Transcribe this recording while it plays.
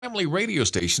family radio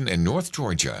station in North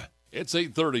Georgia. It's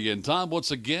 8:30 and time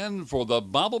once again for the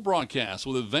Bible broadcast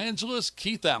with evangelist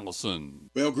Keith Allison.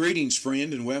 Well, greetings,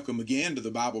 friend, and welcome again to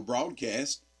the Bible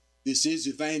broadcast. This is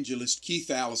evangelist Keith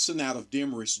Allison out of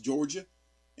Demarest, Georgia.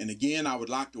 And again, I would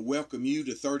like to welcome you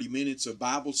to 30 minutes of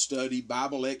Bible study,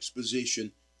 Bible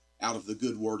exposition out of the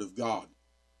good Word of God.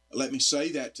 Let me say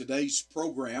that today's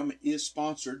program is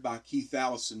sponsored by Keith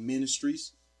Allison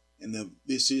Ministries, and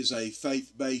this is a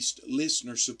faith-based,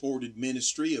 listener-supported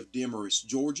ministry of Demarest,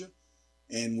 Georgia,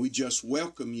 and we just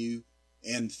welcome you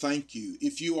and thank you.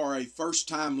 If you are a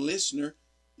first-time listener,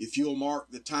 if you'll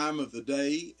mark the time of the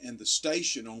day and the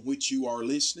station on which you are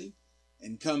listening,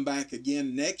 and come back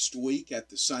again next week at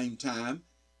the same time,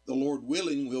 the Lord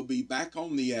willing, we'll be back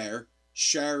on the air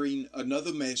sharing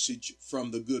another message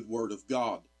from the good Word of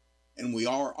God. And we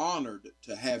are honored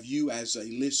to have you as a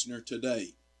listener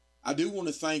today. I do want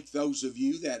to thank those of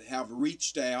you that have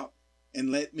reached out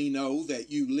and let me know that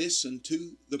you listen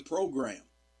to the program.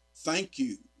 Thank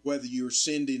you, whether you're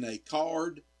sending a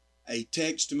card, a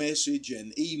text message,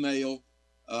 an email,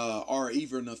 or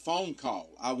even a phone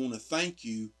call. I want to thank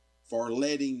you for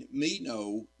letting me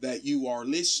know that you are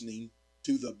listening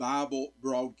to the Bible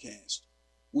broadcast.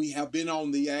 We have been on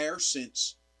the air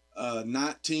since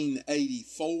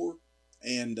 1984,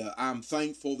 and I'm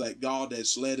thankful that God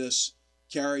has let us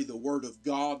carry the Word of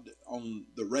God on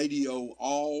the radio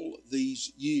all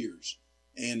these years.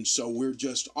 And so we're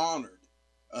just honored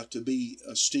to be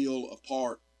still a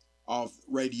part of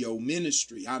radio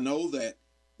ministry. I know that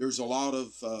there's a lot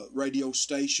of radio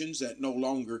stations that no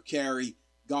longer carry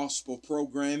gospel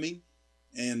programming,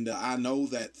 and I know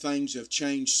that things have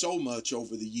changed so much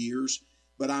over the years,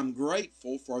 but I'm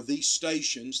grateful for these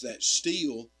stations that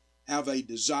still have a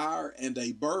desire and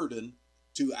a burden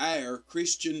to air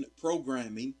Christian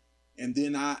programming, and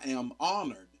then I am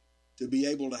honored to be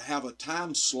able to have a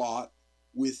time slot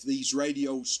with these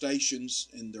radio stations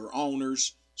and their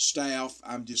owners, staff.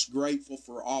 I'm just grateful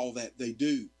for all that they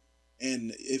do.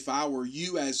 And if I were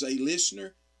you as a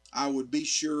listener, I would be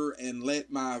sure and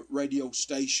let my radio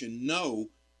station know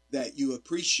that you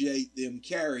appreciate them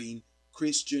carrying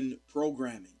Christian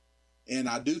programming. And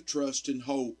I do trust and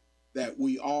hope that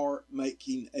we are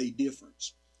making a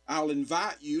difference. I'll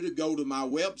invite you to go to my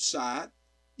website.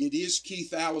 It is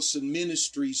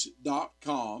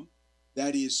keithallisonministries.com.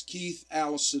 That is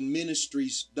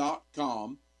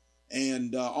keithallisonministries.com.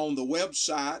 And on the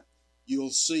website,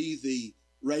 you'll see the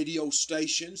radio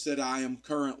stations that I am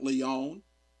currently on.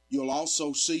 You'll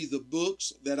also see the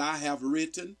books that I have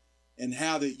written and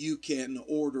how that you can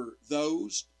order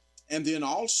those. And then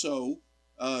also,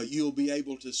 you'll be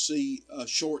able to see a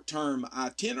short-term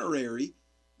itinerary.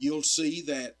 You'll see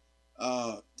that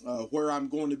where I'm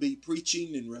going to be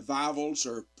preaching in revivals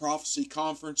or prophecy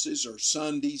conferences or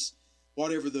Sundays,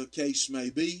 whatever the case may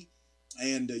be.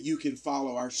 And you can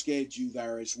follow our schedule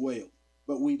there as well.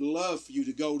 But we'd love for you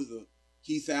to go to the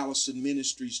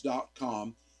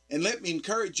keithallisonministries.com. And let me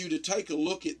encourage you to take a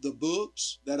look at the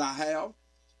books that I have.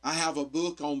 I have a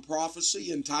book on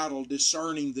prophecy entitled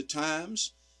Discerning the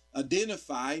Times,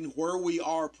 identifying where we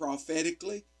are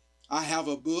prophetically. I have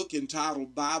a book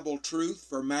entitled Bible Truth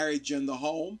for Marriage and the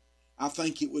Home. I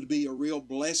think it would be a real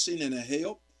blessing and a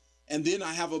help. And then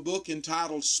I have a book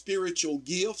entitled Spiritual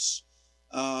Gifts,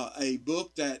 a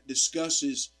book that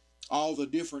discusses all the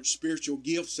different spiritual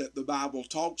gifts that the Bible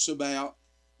talks about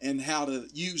and how to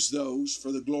use those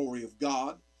for the glory of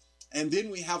God. And then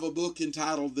we have a book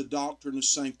entitled The Doctrine of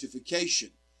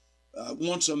Sanctification.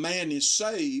 Once a man is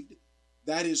saved,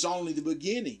 that is only the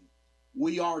beginning.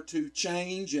 We are to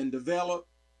change and develop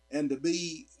and to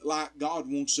be like God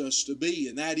wants us to be,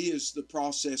 and that is the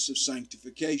process of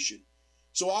sanctification.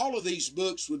 So all of these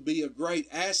books would be a great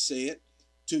asset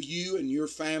to you and your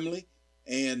family,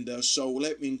 and so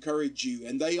let me encourage you.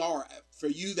 And they are, for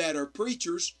you that are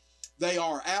preachers, they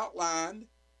are outlined,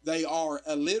 they are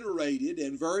alliterated,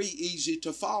 and very easy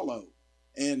to follow.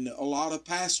 And a lot of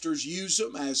pastors use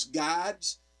them as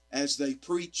guides as they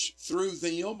preach through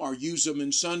them, or use them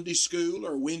in Sunday school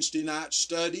or Wednesday night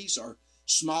studies or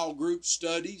small group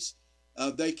studies.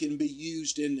 They can be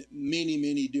used in many,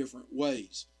 many different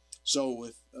ways.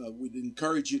 So we'd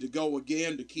encourage you to go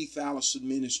again to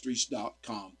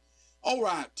keithallisonministries.com. All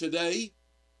right, today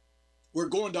we're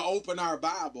going to open our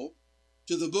Bible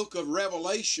to the book of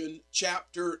Revelation,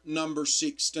 chapter number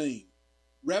 16.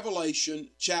 Revelation,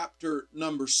 chapter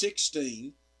number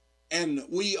 16, and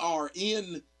we are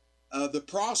in the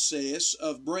process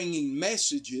of bringing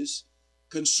messages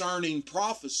concerning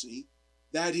prophecy,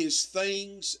 that is,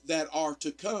 things that are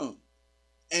to come.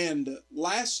 And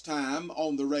last time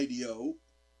on the radio,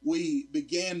 we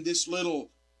began this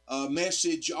little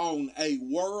message on a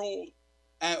world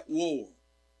at war.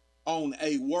 On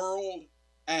a world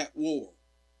at war.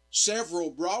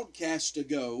 Several broadcasts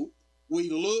ago, we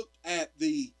looked at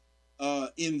the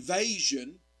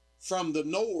invasion from the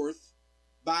north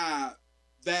by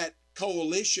that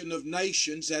coalition of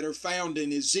nations that are found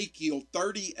in Ezekiel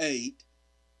 38,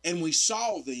 and we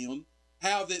saw them,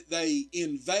 how that they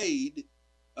invade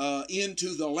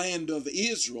into the land of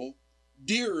Israel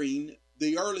during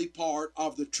the early part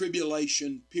of the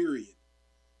tribulation period.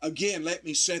 Again, let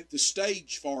me set the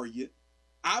stage for you.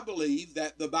 I believe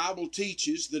that the Bible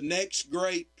teaches the next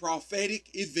great prophetic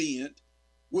event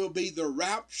will be the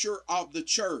rapture of the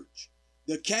church,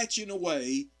 the catching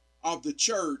away of the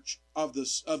church of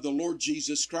the Lord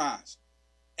Jesus Christ.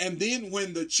 And then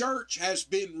when the church has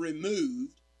been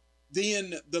removed,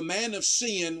 then the man of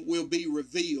sin will be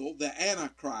revealed, the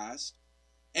Antichrist,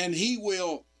 and he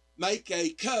will make a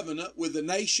covenant with the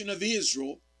nation of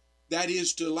Israel that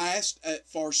is to last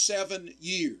for 7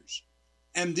 years.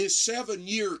 And this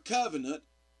 7-year covenant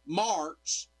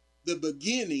marks the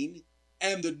beginning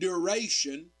and the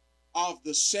duration of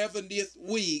the 70th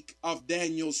week of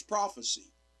Daniel's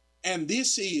prophecy. And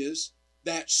this is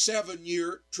that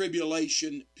 7-year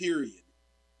tribulation period.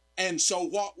 And so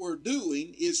what we're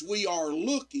doing is we are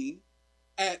looking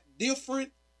at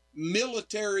different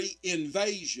military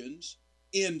invasions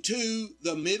into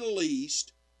the Middle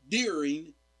East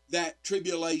during that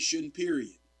tribulation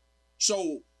period.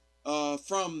 So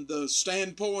from the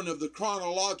standpoint of the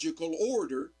chronological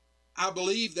order, I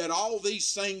believe that all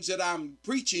these things that I'm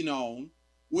preaching on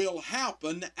will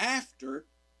happen after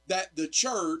that the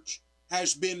church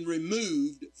has been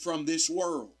removed from this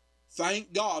world.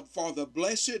 Thank God for the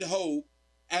blessed hope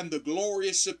and the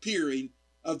glorious appearing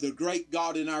of the great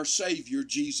God and our Savior,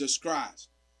 Jesus Christ.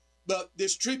 But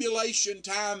this tribulation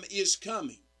time is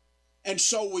coming. And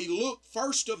so we looked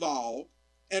first of all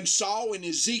and saw in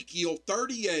Ezekiel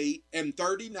 38 and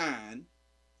 39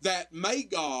 that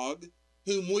Magog,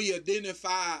 whom we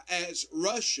identify as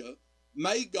Russia,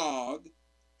 Magog,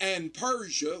 and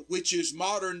Persia, which is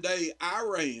modern-day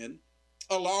Iran,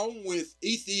 along with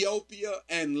Ethiopia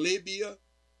and Libya,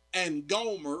 and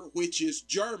Gomer, which is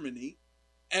Germany,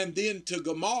 and then to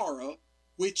Gomorrah,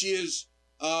 which is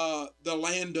the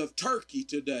land of Turkey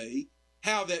today,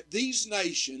 how that these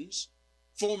nations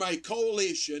form a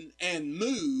coalition and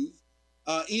move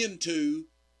into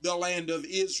the land of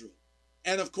Israel.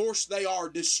 And of course they are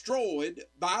destroyed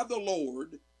by the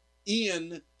Lord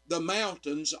in the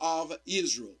mountains of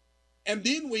Israel. And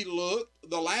then we looked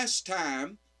the last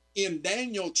time in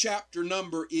Daniel chapter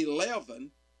number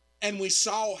 11, and we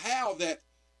saw how that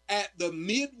at the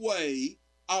midway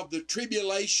of the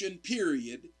tribulation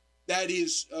period, that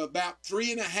is about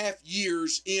 3.5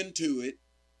 years into it,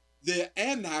 the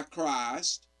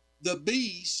Antichrist, the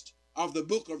beast of the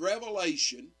book of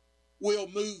Revelation, will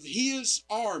move his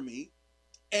army,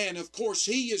 and of course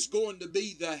he is going to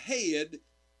be the head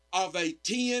of a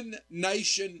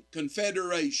 10-nation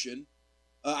confederation,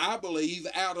 I believe,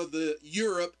 out of the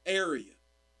Europe area.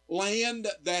 Land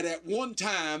that at one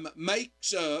time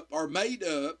makes up or made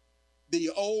up the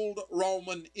old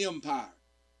Roman Empire.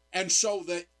 And so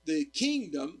the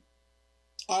kingdom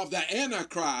of the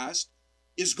Antichrist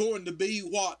is going to be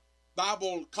what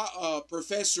Bible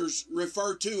professors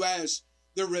refer to as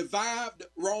the revived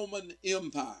Roman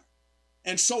Empire.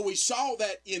 And so we saw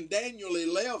that in Daniel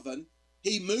 11,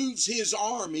 he moves his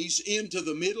armies into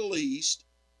the Middle East.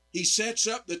 He sets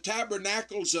up the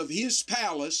tabernacles of his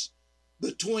palace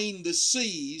between the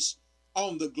seas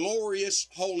on the glorious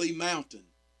holy mountain.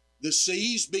 The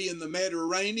seas being the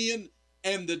Mediterranean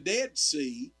and the Dead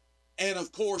Sea, and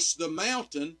of course the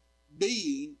mountain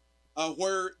being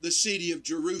where the city of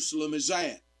Jerusalem is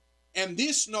at. And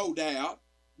this, no doubt,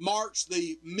 marks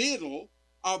the middle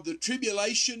of the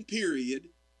tribulation period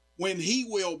when he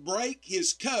will break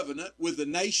his covenant with the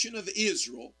nation of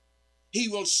Israel. He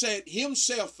will set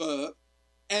himself up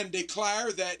and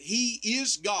declare that he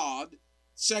is God,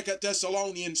 2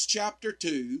 Thessalonians chapter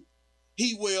 2.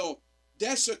 He will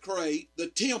desecrate the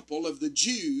temple of the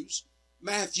Jews,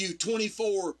 Matthew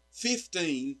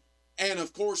 24:15, and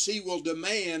of course he will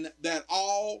demand that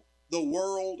all the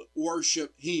world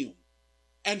worship him.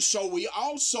 And so we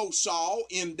also saw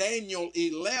in Daniel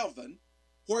 11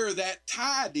 where that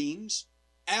tidings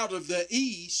out of the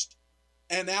east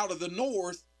and out of the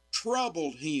north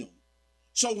troubled him.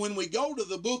 So when we go to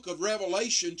the book of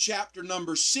Revelation chapter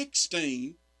number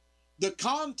 16, the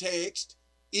context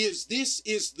is this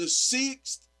is the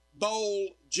 6th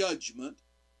bowl judgment,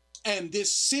 and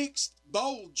this 6th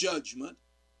bowl judgment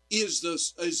is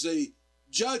the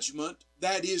judgment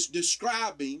that is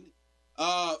describing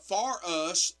for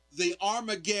us the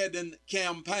Armageddon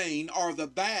campaign, or the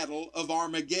Battle of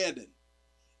Armageddon.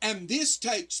 And this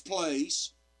takes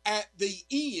place at the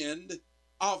end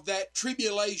of that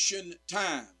tribulation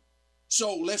time.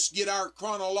 So let's get our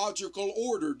chronological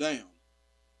order down.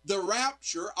 The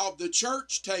rapture of the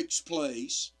church takes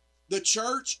place. The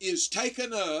church is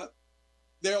taken up.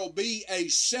 There'll be a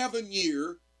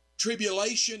 7-year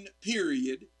tribulation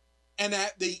period. And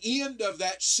at the end of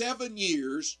that 7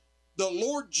 years, the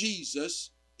Lord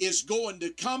Jesus is going to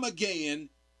come again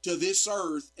to this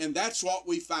earth. And that's what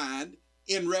we find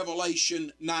in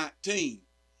Revelation 19.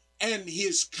 And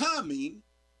his coming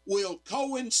will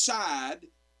coincide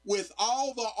with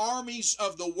all the armies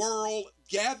of the world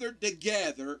gathered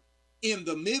together in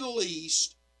the Middle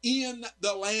East, in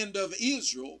the land of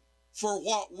Israel, for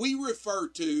what we refer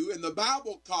to and the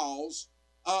Bible calls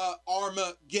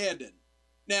Armageddon.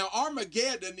 Now,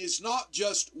 Armageddon is not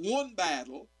just one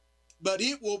battle, but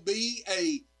it will be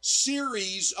a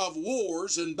series of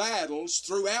wars and battles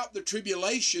throughout the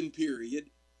tribulation period,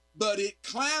 but it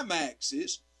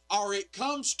climaxes, or it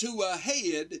comes to a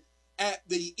head at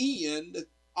the end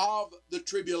of the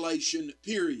tribulation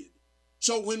period.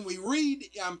 So when we read,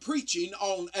 I'm preaching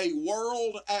on a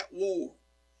world at war,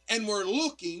 and we're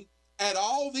looking at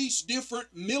all these different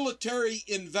military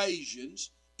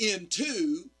invasions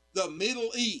into the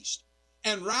Middle East.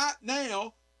 And right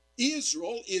now,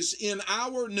 Israel is in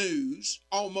our news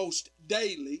almost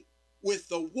daily with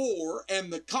the war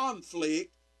and the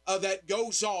conflict that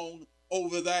goes on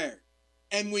over there.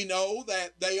 And we know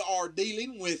that they are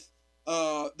dealing with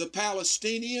the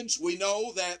Palestinians. We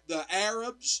know that the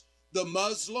Arabs, the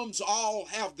Muslims, all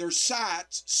have their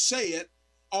sights set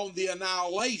on the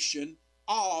annihilation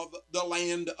of the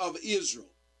land of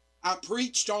Israel. I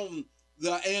preached on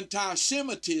the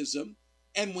anti-Semitism,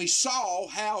 and we saw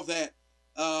how that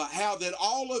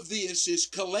all of this is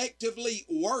collectively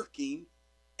working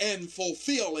and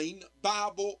fulfilling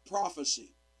Bible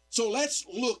prophecy. So let's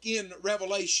look in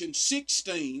Revelation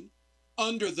 16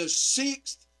 under the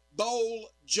 6th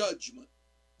bowl judgment.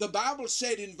 The Bible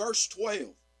said in verse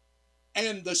 12,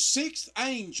 "And the 6th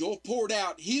angel poured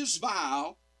out his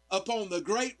vial upon the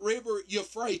great river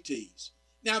Euphrates."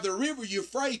 Now, the river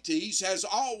Euphrates has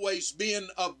always been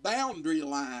a boundary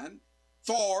line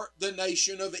for the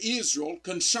nation of Israel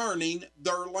concerning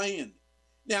their land.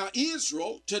 Now,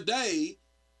 Israel today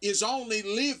is only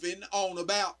living on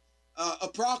about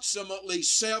approximately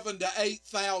 7,000 to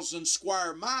 8,000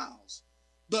 square miles,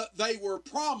 but they were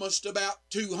promised about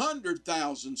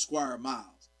 200,000 square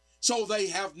miles. So they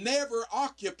have never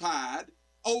occupied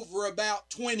over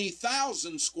about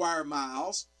 20,000 square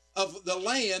miles of the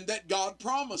land that God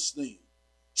promised them.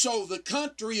 So the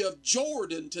country of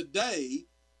Jordan today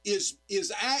is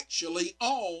actually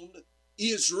on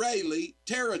Israeli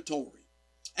territory.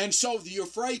 And so the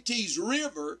Euphrates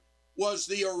River was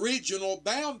the original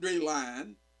boundary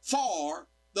line for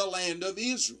the land of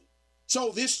Israel.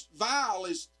 So this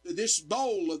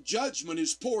bowl of judgment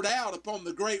is poured out upon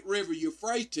the great river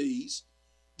Euphrates,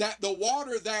 that the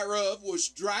water thereof was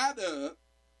dried up,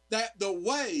 that the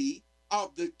way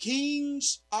of the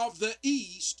kings of the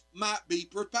east might be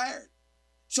prepared.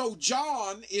 So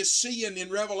John is seeing in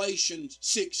Revelation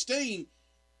 16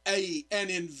 an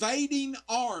invading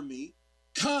army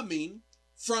coming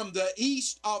from the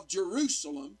east of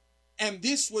Jerusalem, and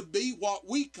this would be what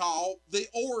we call the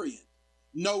Orient.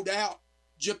 No doubt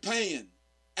Japan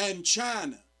and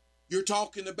China. You're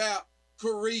talking about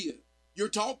Korea. You're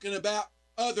talking about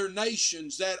other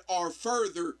nations that are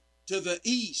further to the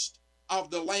east of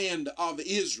the land of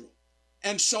Israel.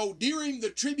 And so during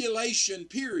the tribulation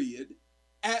period,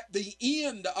 at the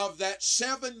end of that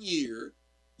 7 year,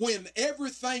 when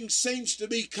everything seems to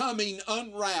be coming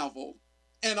unraveled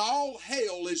and all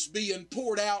hell is being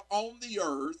poured out on the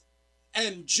earth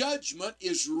and judgment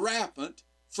is rampant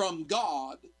from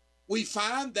God, we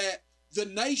find that the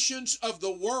nations of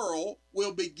the world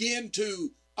will begin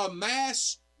to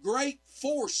amass great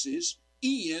forces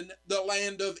in the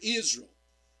land of Israel.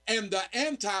 And the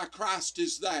Antichrist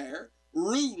is there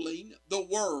ruling the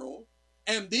world.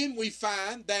 And then we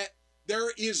find that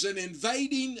there is an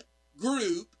invading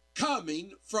group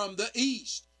coming from the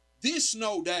east. This,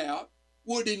 no doubt,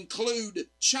 would include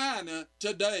China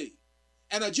today.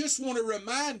 And I just want to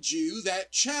remind you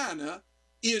that China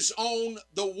is on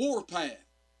the warpath.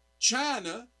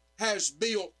 China has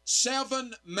built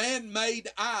 7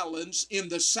 man-made islands in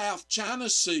the South China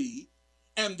Sea,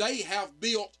 and they have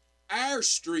built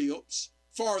airstrips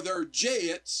for their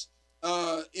jets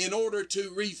in order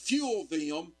to refuel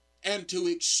them and to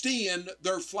extend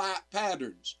their flight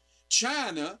patterns.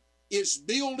 China is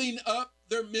building up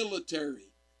their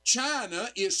military. China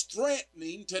is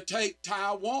threatening to take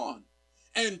Taiwan.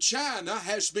 And China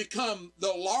has become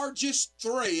the largest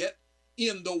threat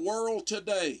in the world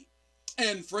today.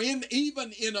 And friend,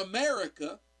 even in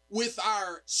America, with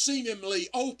our seemingly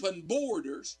open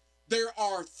borders, there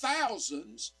are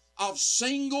thousands of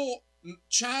single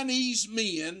Chinese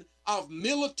men of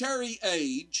military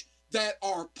age that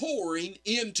are pouring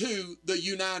into the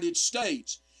United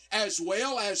States, as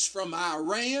well as from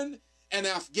Iran and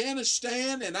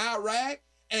Afghanistan and Iraq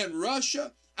and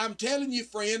Russia. I'm telling you,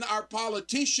 friend, our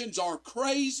politicians are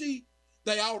crazy.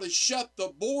 They ought to shut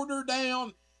the border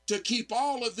down to keep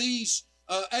all of these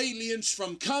aliens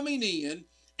from coming in.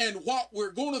 And what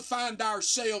we're going to find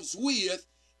ourselves with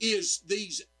is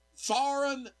these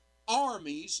foreign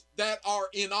armies that are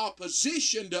in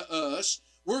opposition to us.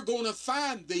 We're going to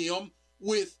find them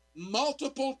with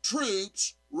multiple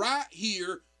troops right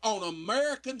here on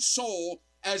American soil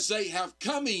as they have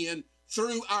come in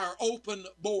through our open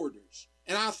borders.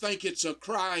 And I think it's a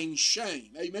crying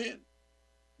shame. Amen.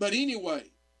 But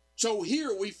anyway, so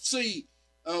here we see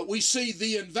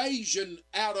the invasion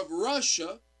out of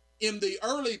Russia in the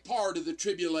early part of the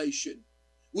tribulation.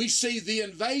 We see the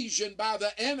invasion by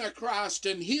the Antichrist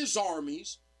and his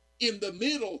armies in the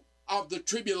middle of the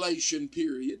tribulation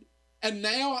period. And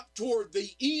now toward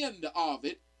the end of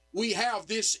it, we have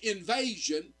this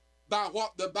invasion by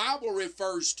what the Bible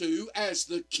refers to as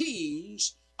the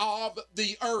kings of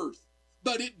the earth.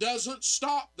 But it doesn't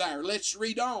stop there. Let's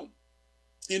read on.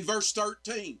 In verse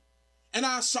 13, and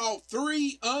I saw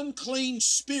 3 unclean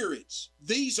spirits.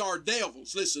 These are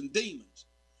devils. Listen, demons.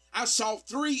 I saw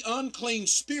 3 unclean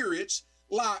spirits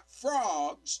like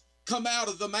frogs come out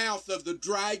of the mouth of the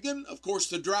dragon. Of course,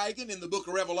 the dragon in the book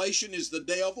of Revelation is the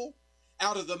devil.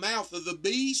 Out of the mouth of the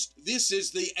beast, this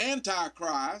is the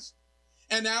Antichrist.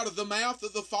 And out of the mouth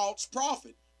of the false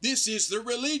prophet, this is the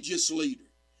religious leader.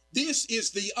 This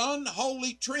is the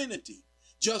unholy Trinity.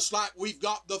 Just like we've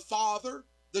got the Father,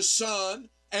 the Son,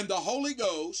 and the Holy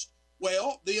Ghost,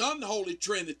 well, the unholy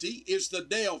Trinity is the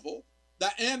devil, the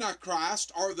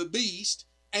Antichrist, or the beast,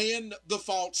 and the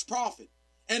false prophet.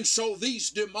 And so these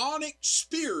demonic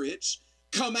spirits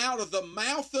come out of the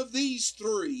mouth of these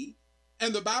 3,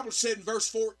 and the Bible said in verse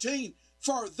 14,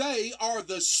 for they are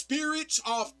the spirits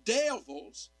of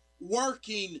devils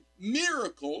working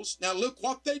miracles. Now look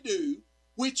what they do,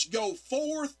 which go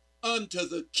forth unto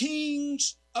the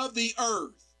kings of the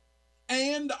earth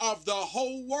and of the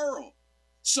whole world.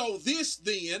 So this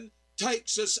then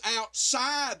takes us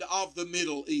outside of the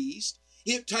Middle East.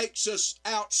 It takes us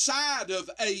outside of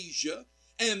Asia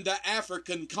and the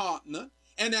African continent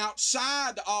and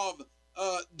outside of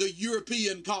the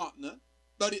European continent,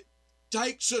 but it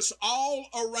takes us all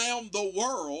around the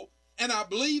world. And I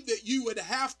believe that you would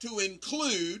have to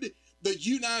include the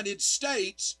United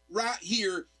States right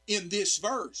here in this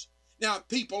verse. Now,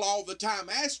 people all the time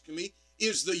ask me,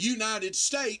 is the United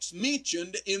States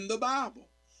mentioned in the Bible?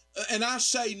 And I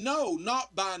say no,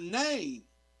 not by name,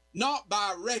 not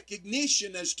by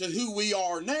recognition as to who we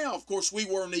are now. Of course, we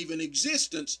weren't even in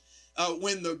existence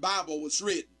when the Bible was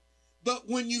written. But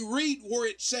when you read where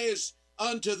it says,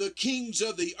 unto the kings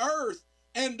of the earth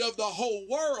and of the whole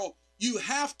world, you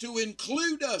have to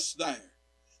include us there.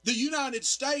 The United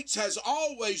States has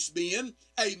always been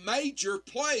a major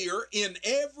player in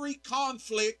every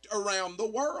conflict around the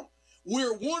world.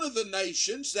 We're one of the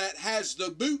nations that has the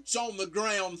boots on the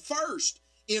ground first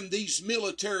in these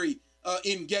military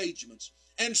engagements.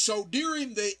 And so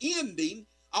during the ending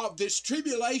of this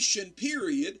tribulation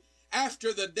period,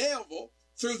 after the devil,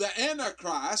 through the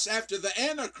Antichrist, after the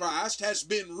Antichrist has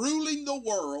been ruling the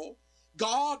world,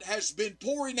 God has been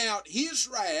pouring out his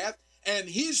wrath and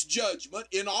his judgment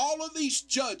in all of these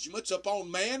judgments upon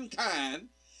mankind.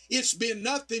 It's been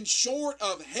nothing short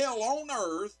of hell on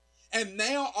earth. And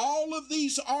now all of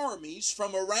these armies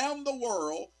from around the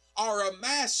world are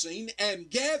amassing and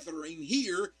gathering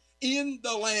here in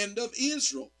the land of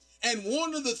Israel. And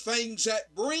one of the things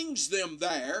that brings them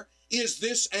there is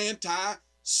this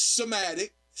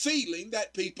anti-Semitic feeling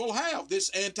that people have, this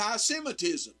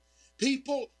anti-Semitism.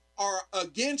 People are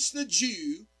against the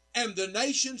Jew, and the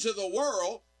nations of the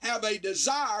world have a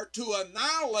desire to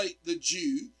annihilate the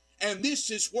Jew. And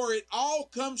this is where it all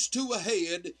comes to a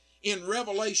head in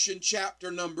Revelation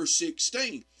chapter number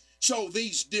 16. So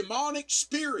these demonic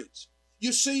spirits,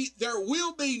 you see, there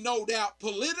will be no doubt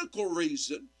political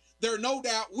reason. There no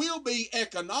doubt will be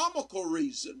economical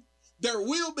reason. There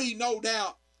will be no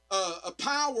doubt a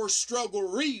power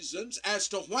struggle reasons as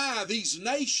to why these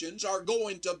nations are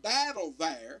going to battle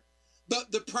there.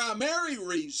 But the primary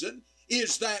reason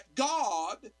is that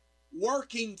God,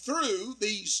 working through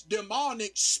these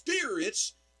demonic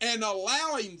spirits and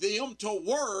allowing them to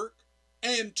work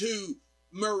and to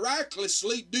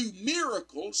miraculously do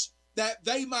miracles that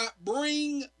they might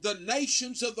bring the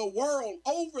nations of the world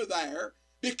over there,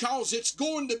 because it's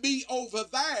going to be over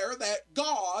there that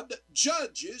God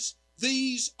judges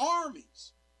these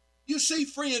armies. You see,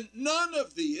 friend, none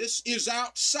of this is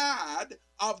outside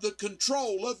of the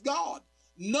control of God.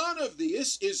 None of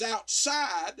this is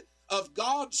outside of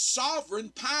God's sovereign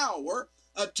power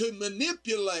to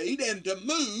manipulate and to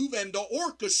move and to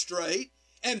orchestrate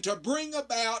and to bring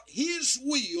about His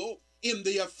will in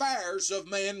the affairs of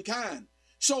mankind.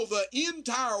 So the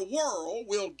entire world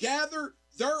will gather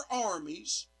their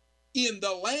armies in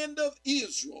the land of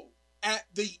Israel at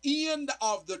the end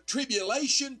of the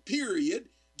tribulation period,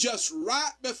 just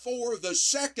right before the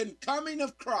second coming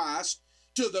of Christ,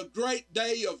 to the great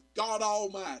day of God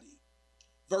Almighty.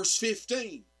 Verse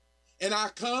 15,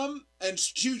 behold,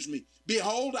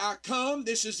 I come,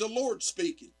 this is the Lord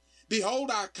speaking,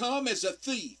 behold, I come as a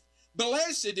thief.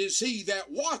 Blessed is he that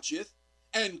watcheth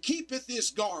and keepeth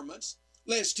his garments,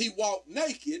 lest he walk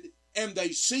naked and they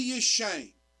see his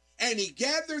shame. And he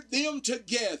gathered them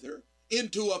together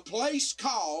into a place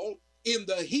called in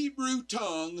the Hebrew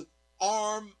tongue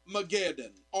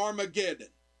Armageddon.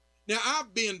 Now,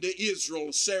 I've been to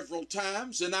Israel several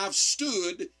times, and I've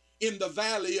stood in the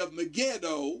valley of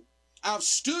Megiddo. I've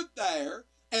stood there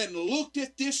and looked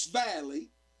at this valley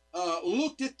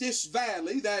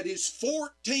that is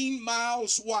 14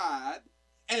 miles wide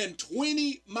and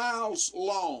 20 miles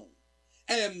long.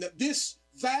 And this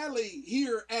valley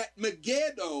here at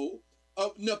Megiddo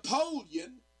of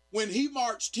Napoleon, when he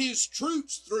marched his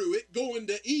troops through it going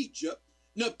to Egypt,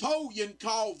 Napoleon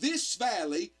called this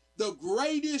valley the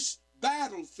greatest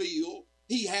battlefield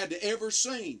he had ever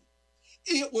seen.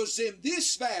 It was in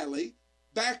this valley,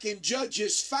 back in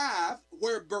Judges 5,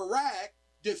 where Barak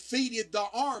defeated the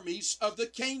armies of the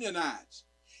Canaanites.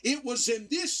 It was in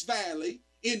this valley,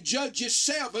 in Judges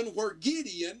 7, where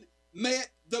Gideon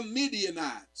met the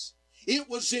Midianites. It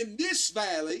was in this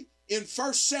valley, in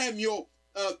 1 Samuel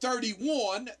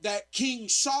 31, that King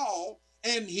Saul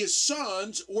and his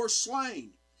sons were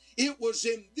slain. It was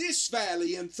in this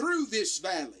valley and through this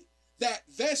valley that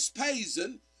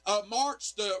Vespasian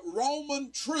marched the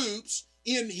Roman troops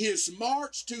in his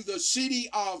march to the city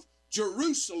of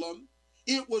Jerusalem.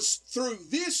 It was through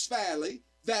this valley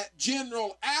that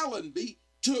General Allenby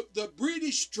took the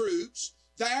British troops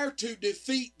there to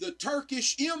defeat the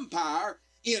Turkish Empire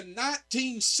in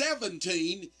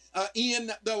 1917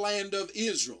 in the land of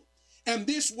Israel. And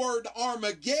this word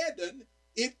Armageddon,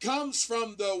 it comes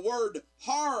from the word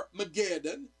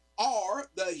Har-Mageddon, or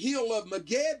the hill of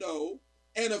Megiddo.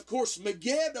 And of course,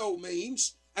 Megiddo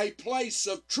means a place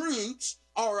of troops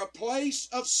or a place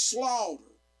of slaughter,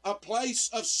 a place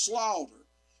of slaughter.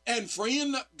 And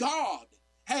friend, God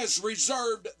has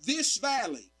reserved this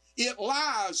valley. It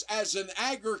lies as an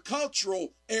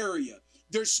agricultural area.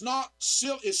 It's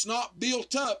not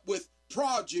built up with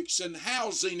projects and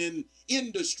housing and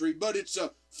industry, but it's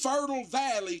a fertile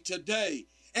valley today.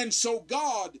 And so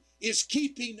God is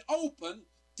keeping open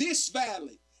this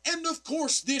valley. And of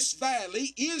course, this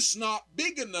valley is not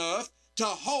big enough to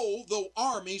hold the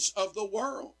armies of the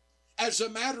world. As a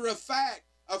matter of fact,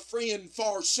 a friend,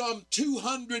 for some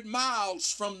 200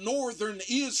 miles from northern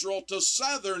Israel to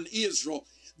southern Israel,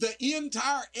 the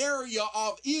entire area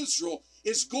of Israel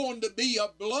is going to be a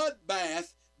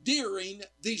bloodbath during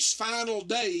these final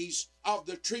days of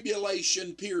the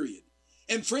tribulation period.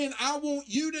 And friend, I want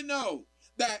you to know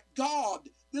that God,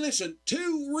 listen,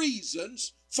 2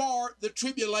 reasons for the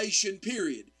tribulation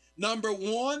period. Number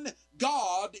 1,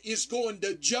 God is going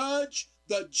to judge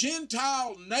the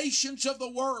Gentile nations of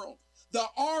the world. The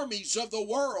armies of the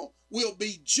world will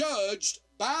be judged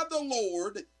by the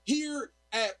Lord here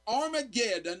at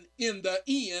Armageddon in the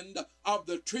end of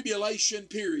the tribulation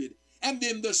period. And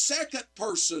then the second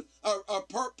purpose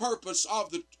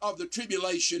of the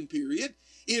tribulation period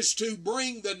is to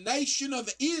bring the nation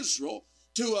of Israel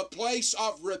to a place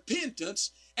of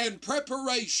repentance and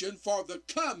preparation for the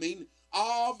coming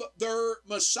of their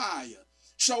Messiah.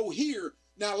 So here,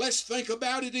 now let's think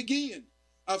about it again.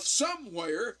 Of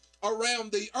somewhere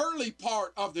around the early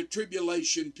part of the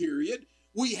tribulation period,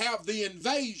 we have the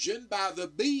invasion by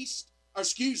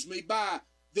by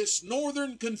this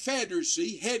Northern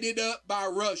Confederacy headed up by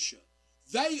Russia.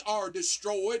 They are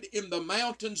destroyed in the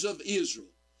mountains of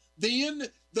Israel. Then,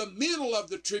 the middle of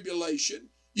the tribulation,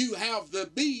 you have the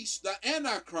beast, the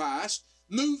Antichrist,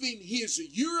 moving his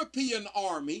European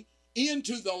army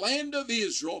into the land of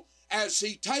Israel as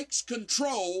he takes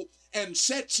control and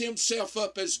sets himself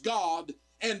up as God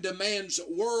and demands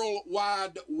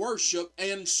worldwide worship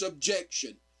and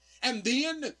subjection. And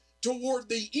then toward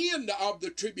the end of the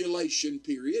tribulation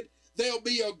period, there'll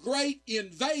be a great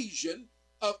invasion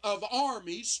of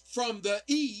armies from the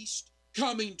east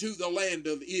coming to the land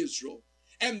of Israel.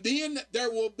 And then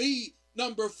there will be,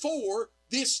 number 4,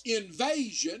 this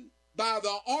invasion by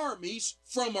the armies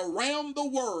from around the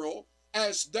world,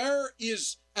 as there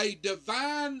is a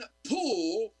divine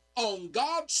pull on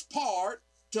God's part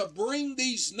to bring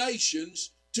these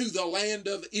nations to the land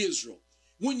of Israel.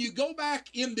 When you go back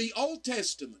in the Old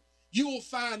Testament, you will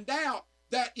find out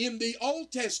that in the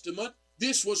Old Testament,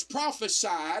 this was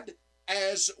prophesied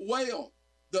as well.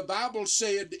 The Bible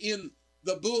said in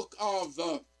the book of,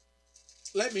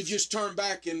 let me just turn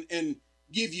back and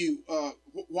give you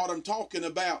what I'm talking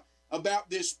about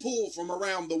this pull from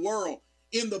around the world.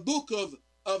 In the book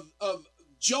of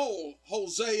Joel,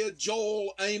 Hosea,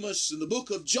 Joel, Amos, in the book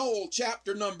of Joel,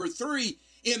 chapter number 3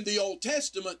 in the Old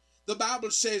Testament, the Bible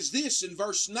says this in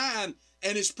verse 9,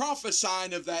 and is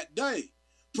prophesying of that day.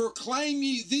 Proclaim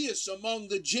ye this among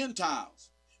the Gentiles.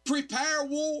 Prepare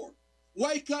war.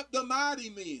 Wake up the mighty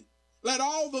men. Let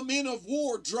all the men of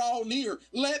war draw near.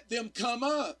 Let them come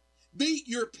up. Beat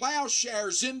your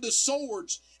plowshares into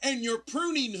swords and your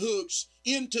pruning hooks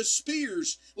into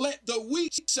spears. Let the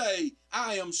weak say,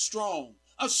 I am strong.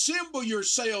 Assemble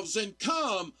yourselves and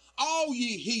come, all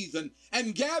ye heathen,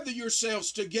 and gather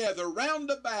yourselves together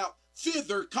round about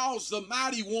thither, cause the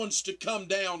mighty ones to come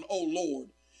down, O Lord.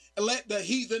 Let the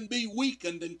heathen be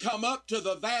weakened and come up to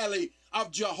the valley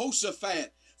of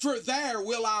Jehoshaphat, for there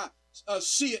will I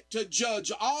sit to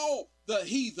judge all the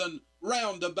heathen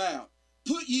round about.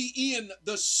 Put ye in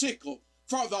the sickle,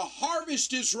 for the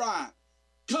harvest is ripe.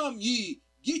 Come ye,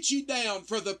 get ye down,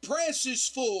 for the press is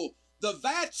full, the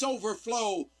vats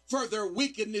overflow, for their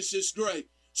wickedness is great.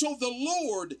 So the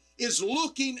Lord is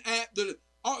looking at the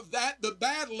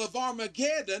battle of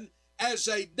Armageddon as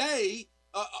a day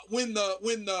when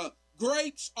the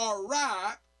grapes are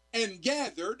ripe and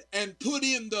gathered and put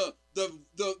in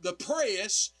the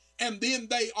press, and then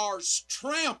they are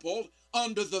trampled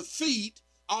under the feet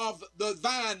of the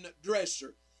vine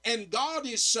dresser. And God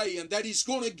is saying that he's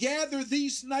going to gather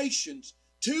these nations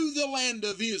to the land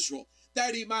of Israel,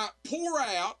 that he might pour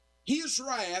out his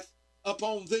wrath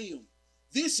upon them.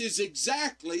 This is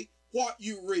exactly what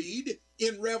you read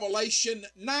in Revelation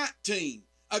 19,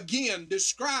 again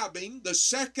describing the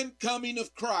second coming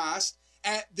of Christ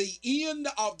at the end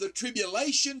of the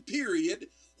tribulation period,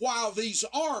 while these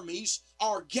armies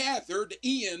are gathered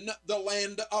in the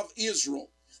land of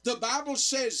Israel. The Bible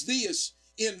says this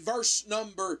in verse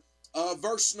number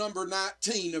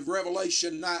 19 of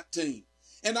Revelation 19.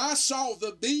 And I saw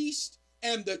the beast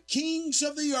and the kings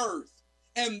of the earth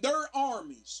and their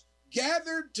armies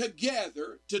gathered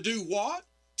together to do what?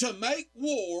 To make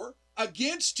war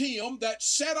against him that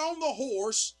sat on the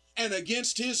horse and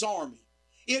against his army.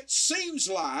 It seems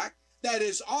like that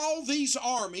as all these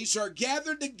armies are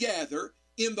gathered together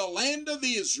in the land of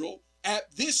Israel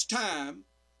at this time,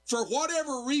 for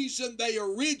whatever reason they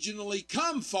originally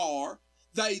come for,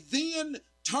 they then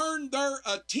turn their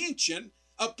attention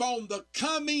upon the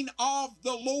coming of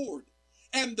the Lord.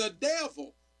 And the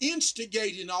devil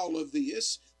instigating all of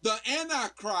this, the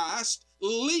Antichrist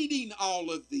leading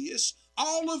all of this,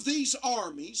 all of these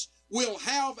armies will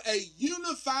have a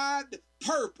unified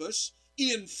purpose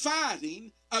in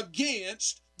fighting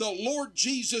against the Lord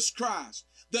Jesus Christ.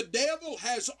 The devil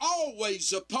has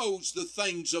always opposed the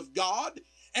things of God,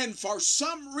 and for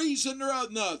some reason or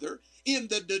another, in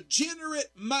the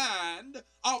degenerate mind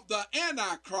of the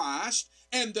Antichrist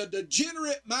and the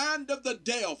degenerate mind of the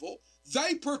devil,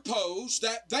 they propose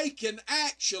that they can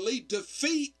actually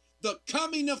defeat the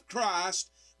coming of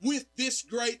Christ with this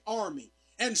great army.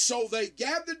 And so they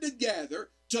gathered together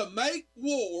to make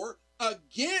war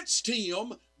against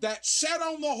him that sat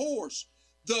on the horse.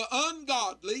 The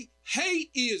ungodly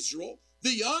hate Israel.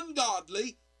 The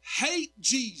ungodly hate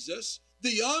Jesus.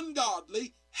 The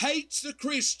ungodly hates the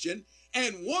Christian.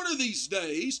 And one of these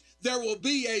days, there will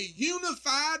be a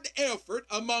unified effort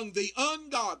among the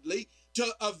ungodly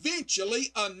to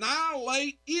eventually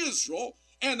annihilate Israel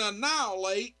and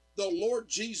annihilate the Lord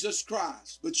Jesus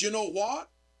Christ. But you know what?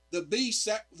 The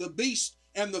beast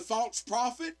and the false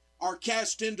prophet are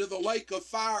cast into the lake of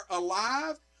fire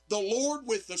alive. The Lord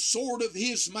with the sword of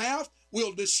his mouth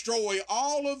will destroy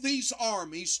all of these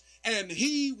armies, and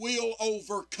he will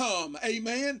overcome,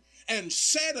 amen, and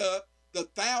set up the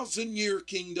 1,000-year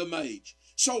kingdom age.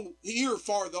 So here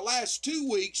for the last 2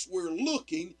 weeks, we're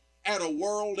looking at a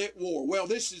world at war. Well,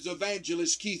 this is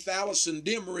evangelist Keith Allison,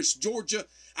 Demarest, Georgia.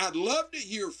 I'd love to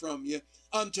hear from you.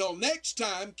 Until next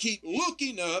time, keep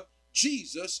looking up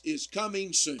Jesus is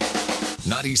coming soon.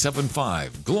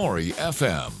 97.5 Glory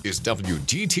FM is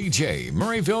WGTJ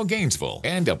Murrayville, Gainesville,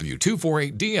 and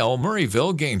W248DL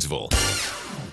Murrayville, Gainesville.